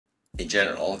In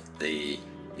general, the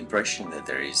impression that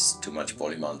there is too much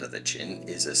volume under the chin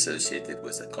is associated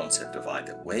with the concept of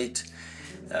either weight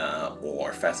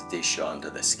or fatty tissue under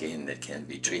the skin that can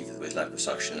be treated with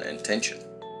liposuction and tension.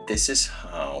 This is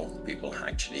how people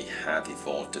actually have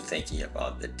evolved to thinking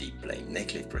about the deep plane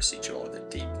neck lift procedure or the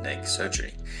deep neck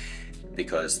surgery,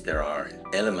 because there are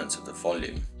elements of the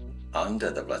volume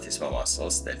under the platysma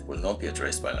muscles that will not be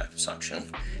addressed by liposuction,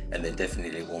 and they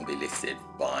definitely won't be lifted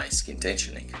by skin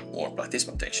tensioning or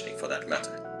platysma tensioning for that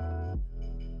matter.